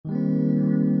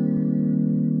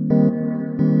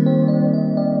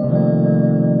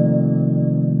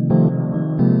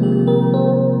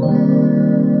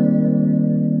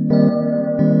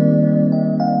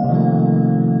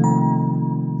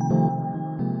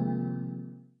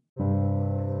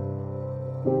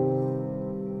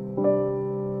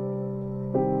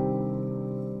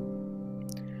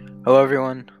Hello,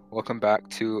 everyone. Welcome back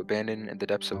to Abandoned in the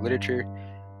Depths of Literature.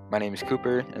 My name is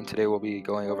Cooper, and today we'll be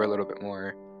going over a little bit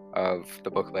more of the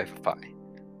book Life of Pi.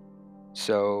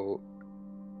 So,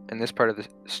 in this part of the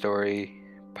story,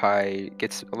 Pi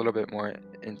gets a little bit more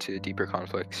into deeper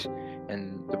conflicts.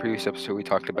 In the previous episode, we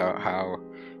talked about how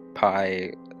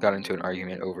Pi got into an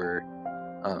argument over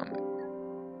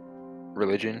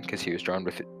religion because he was drawn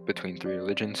between three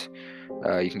religions.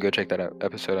 You can go check that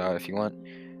episode out if you want.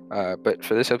 But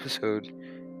for this episode,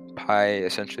 Pi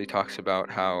essentially talks about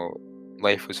how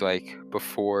life was like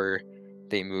before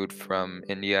they moved from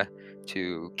India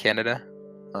to Canada.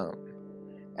 Um,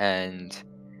 and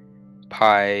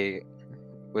Pi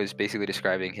was basically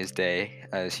describing his day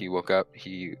as he woke up.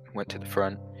 He went to the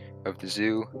front of the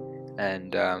zoo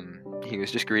and he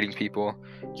was just greeting people,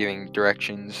 giving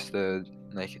directions,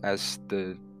 as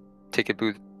the ticket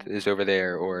booth is over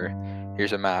there, or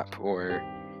here's a map, or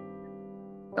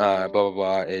blah blah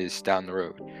blah is down the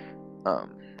road.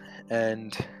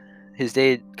 And his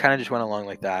day kind of just went along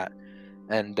like that.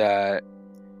 And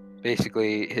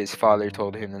basically, his father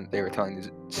told him that they were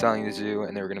selling the zoo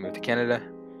and they were going to move to Canada.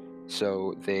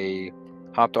 So they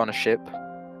hopped on a ship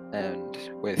and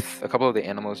with a couple of the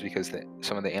animals because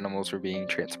some of the animals were being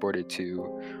transported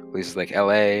to places like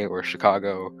LA or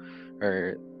Chicago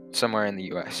or somewhere in the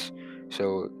US.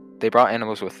 So they brought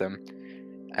animals with them,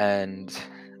 and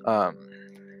um,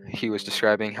 he was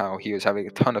describing how he was having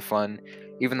a ton of fun,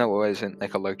 even though it wasn't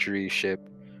like a luxury ship.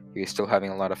 He was still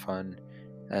having a lot of fun,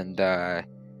 and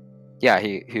yeah,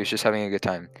 he was just having a good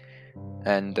time.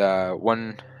 And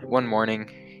one morning,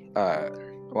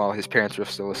 while his parents were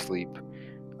still asleep,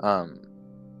 um,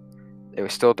 it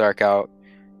was still dark out,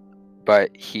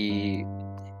 but he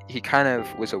kind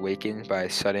of was awakened by a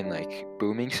sudden like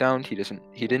booming sound. He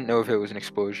didn't know if it was an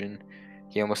explosion.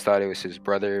 He almost thought it was his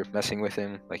brother messing with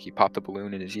him, like he popped a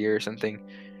balloon in his ear or something.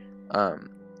 Um,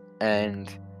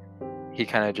 and he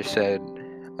kind of just said,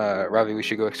 Ravi, we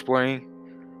should go exploring.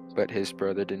 But his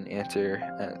brother didn't answer,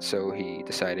 so he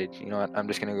decided, you know what, I'm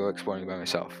just going to go exploring by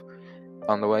myself.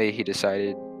 On the way, he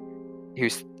decided he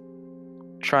was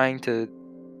trying to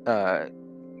uh,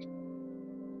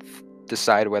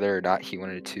 decide whether or not he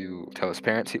wanted to tell his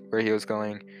parents where he was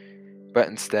going, but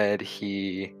instead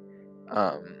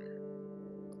um,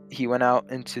 he went out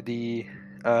into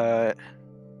uh,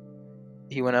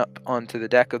 he went up onto the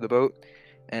deck of the boat,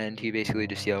 and he basically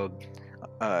just yelled,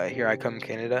 "Here I come,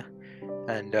 Canada!"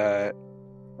 And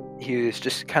he was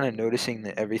just kind of noticing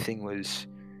that everything was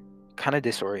kind of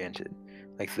disoriented.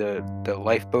 Like the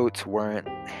lifeboats weren't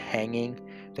hanging;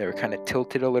 they were kind of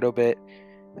tilted a little bit,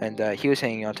 and he was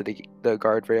hanging onto the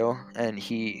guardrail. And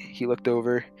he looked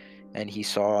over, and he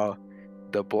saw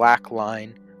the black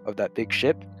line of that big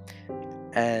ship,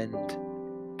 and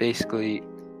basically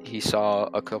he saw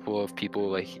a couple of people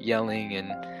like yelling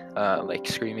and like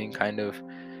screaming, kind of,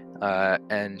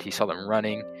 and he saw them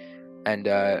running, and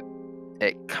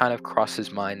it kind of crossed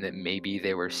his mind that maybe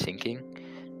they were sinking.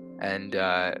 And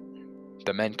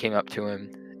the men came up to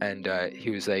him, and he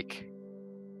was like,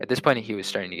 at this point, he was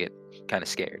starting to get kind of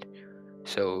scared.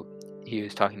 So he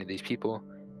was talking to these people,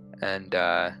 and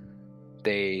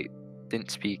they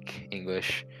didn't speak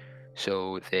English,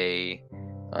 so they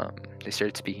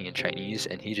started speaking in Chinese,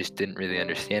 and he just didn't really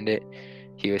understand it.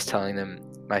 He was telling them,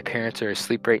 "My parents are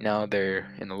asleep right now.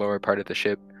 They're in the lower part of the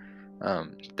ship.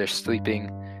 They're sleeping,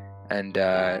 and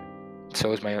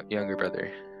so is my younger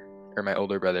brother, or my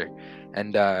older brother."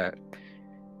 And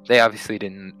they obviously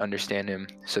didn't understand him,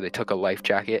 so they took a life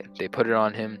jacket, they put it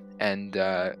on him, and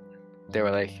they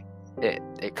were like,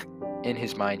 in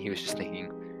his mind, he was just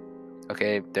thinking,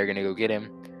 okay, they're gonna go get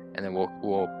him, and then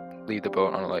we'll leave the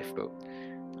boat on a lifeboat.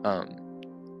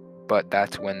 But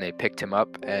that's when they picked him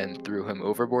up and threw him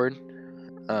overboard,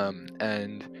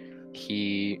 and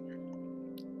he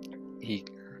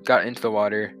got into the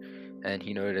water, and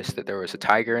he noticed that there was a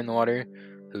tiger in the water,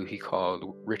 who he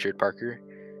called Richard Parker,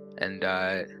 and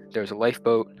there was a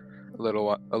lifeboat a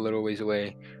little ways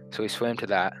away, so he swam to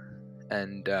that,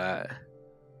 and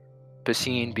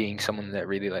Basine, being someone that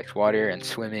really likes water and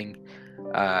swimming,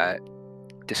 uh,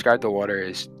 described the water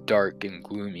as dark and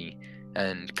gloomy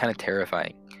and kind of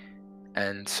terrifying.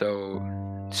 And so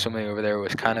swimming over there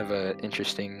was kind of an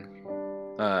interesting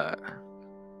uh,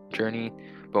 journey.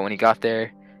 But when he got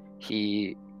there,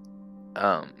 he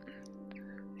um,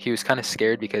 he was kind of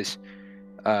scared because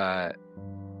uh,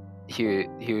 he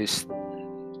was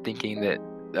thinking that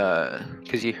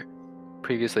because he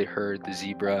previously heard the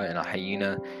zebra and a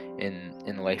hyena in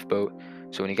the lifeboat.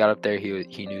 So when he got up there,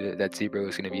 he knew that that zebra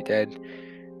was going to be dead.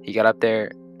 He got up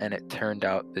there, and it turned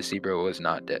out the zebra was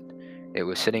not dead. It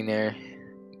was sitting there.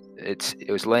 It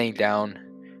was laying down,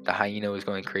 the hyena was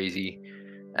going crazy,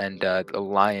 and the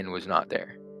lion was not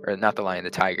there, or not the lion, the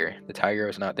tiger. The tiger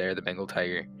was not there, the Bengal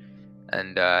tiger,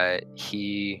 and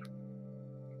he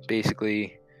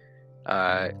basically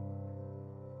uh,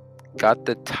 got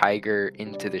the tiger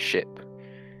into the ship,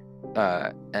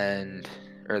 and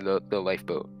or the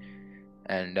lifeboat,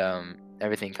 and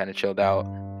everything kind of chilled out,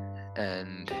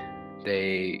 and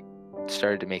they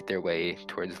started to make their way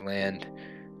towards land,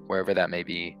 wherever that may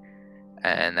be,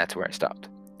 and that's where I stopped.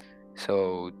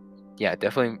 So, yeah,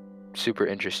 definitely super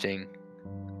interesting.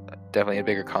 Definitely a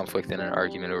bigger conflict than an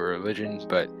argument over religion,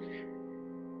 but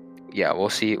yeah, we'll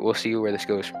see. We'll see where this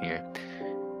goes from here.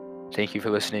 Thank you for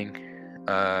listening.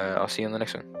 I'll see you on the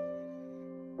next one.